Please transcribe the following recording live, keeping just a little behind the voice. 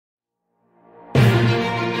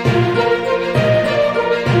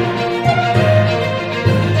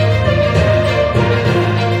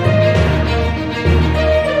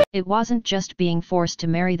It wasn't just being forced to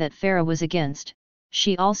marry that Farah was against,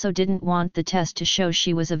 she also didn't want the test to show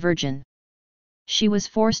she was a virgin. She was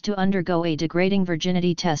forced to undergo a degrading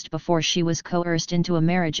virginity test before she was coerced into a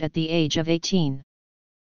marriage at the age of 18.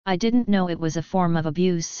 I didn't know it was a form of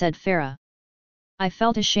abuse, said Farah. I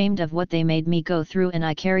felt ashamed of what they made me go through and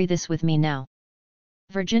I carry this with me now.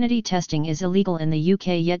 Virginity testing is illegal in the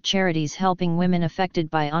UK, yet charities helping women affected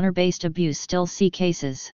by honour-based abuse still see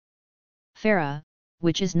cases. Farah,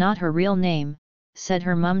 which is not her real name, said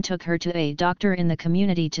her mum took her to a doctor in the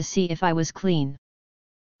community to see if I was clean.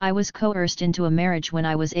 I was coerced into a marriage when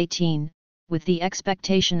I was 18, with the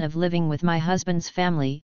expectation of living with my husband's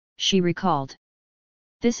family, she recalled.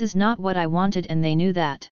 This is not what I wanted and they knew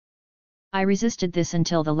that. I resisted this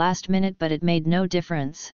until the last minute, but it made no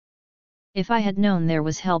difference. If I had known there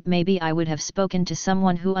was help, maybe I would have spoken to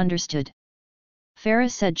someone who understood. Farah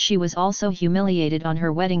said she was also humiliated on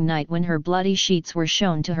her wedding night when her bloody sheets were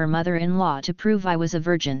shown to her mother-in-law to prove I was a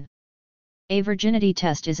virgin. A virginity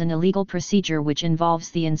test is an illegal procedure which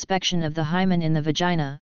involves the inspection of the hymen in the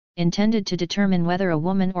vagina, intended to determine whether a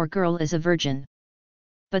woman or girl is a virgin.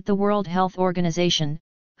 But the World Health Organization,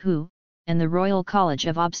 WHO, and the Royal College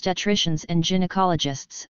of Obstetricians and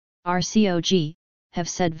Gynecologists, RCOG, have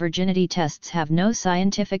said virginity tests have no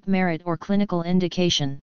scientific merit or clinical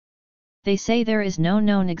indication. They say there is no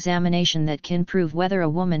known examination that can prove whether a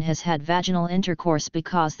woman has had vaginal intercourse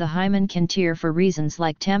because the hymen can tear for reasons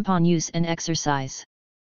like tampon use and exercise.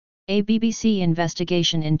 A BBC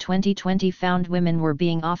investigation in 2020 found women were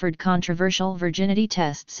being offered controversial virginity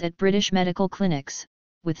tests at British medical clinics,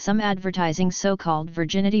 with some advertising so-called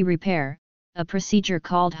virginity repair, a procedure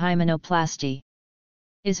called hymenoplasty.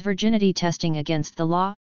 Is virginity testing against the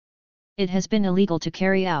law? It has been illegal to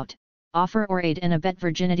carry out, offer or aid and abet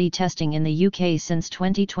virginity testing in the UK since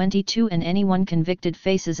 2022, and anyone convicted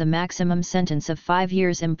faces a maximum sentence of 5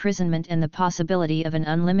 years imprisonment and the possibility of an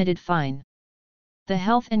unlimited fine. The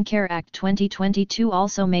Health and Care Act 2022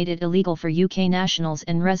 also made it illegal for UK nationals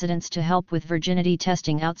and residents to help with virginity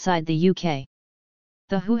testing outside the UK.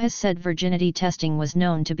 The WHO has said virginity testing was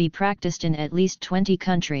known to be practiced in at least 20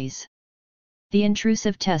 countries. The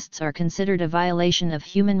intrusive tests are considered a violation of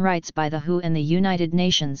human rights by the WHO and the United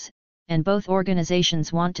Nations, and both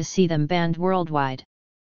organizations want to see them banned worldwide.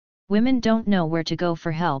 Women don't know where to go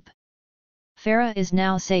for help. Farah is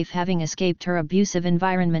now safe, having escaped her abusive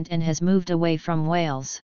environment and has moved away from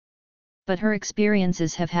Wales. But her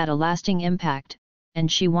experiences have had a lasting impact, and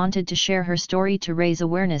she wanted to share her story to raise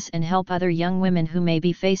awareness and help other young women who may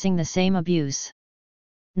be facing the same abuse.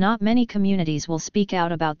 Not many communities will speak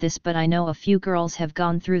out about this, but I know a few girls have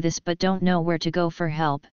gone through this but don't know where to go for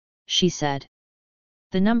help, she said.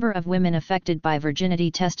 The number of women affected by virginity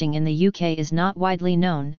testing in the UK is not widely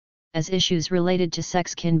known, as issues related to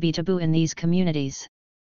sex can be taboo in these communities.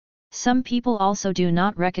 Some people also do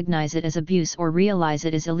not recognize it as abuse or realize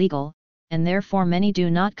it is illegal, and therefore many do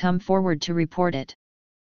not come forward to report it.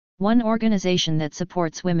 One organization that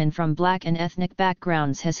supports women from Black and ethnic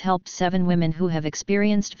backgrounds has helped 7 women who have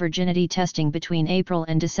experienced virginity testing between April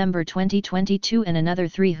and December 2022 and another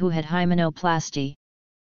 3 who had hymenoplasty.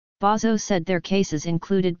 Bozo said their cases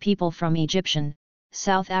included people from Egyptian,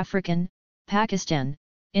 South African, Pakistan,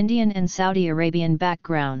 Indian and Saudi Arabian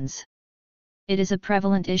backgrounds. It is a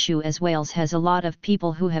prevalent issue as Wales has a lot of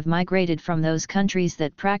people who have migrated from those countries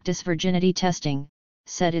that practice virginity testing,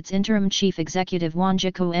 said its interim chief executive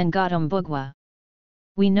Wanjiku Ngatombugwa.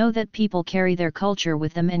 We know that people carry their culture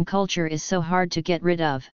with them and culture is so hard to get rid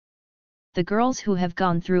of. The girls who have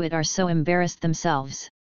gone through it are so embarrassed themselves.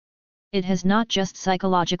 It has not just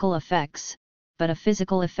psychological effects, but a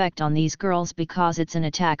physical effect on these girls because it's an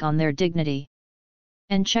attack on their dignity.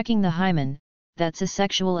 And checking the hymen, that's a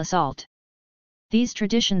sexual assault. These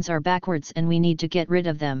traditions are backwards and we need to get rid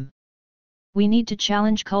of them. We need to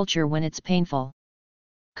challenge culture when it's painful.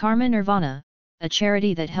 Karma Nirvana, a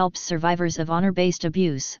charity that helps survivors of honor-based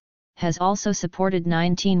abuse, has also supported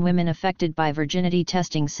 19 women affected by virginity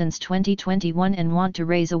testing since 2021 and want to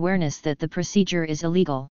raise awareness that the procedure is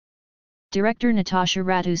illegal. Director Natasha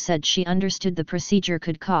Ratu said she understood the procedure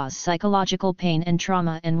could cause psychological pain and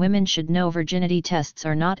trauma and women should know virginity tests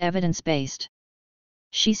are not evidence-based.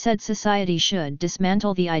 She said society should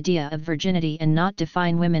dismantle the idea of virginity and not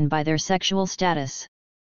define women by their sexual status.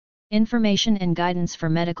 Information and guidance for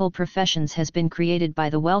medical professions has been created by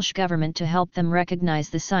the Welsh Government to help them recognise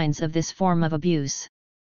the signs of this form of abuse.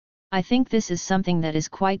 I think this is something that is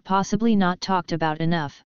quite possibly not talked about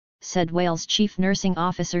enough, said Wales Chief Nursing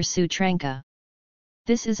Officer Sue Tranca.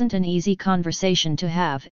 This isn't an easy conversation to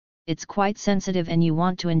have, it's quite sensitive and you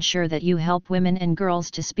want to ensure that you help women and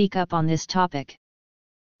girls to speak up on this topic.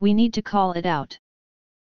 We need to call it out.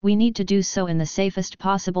 We need to do so in the safest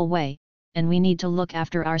possible way, and we need to look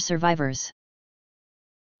after our survivors.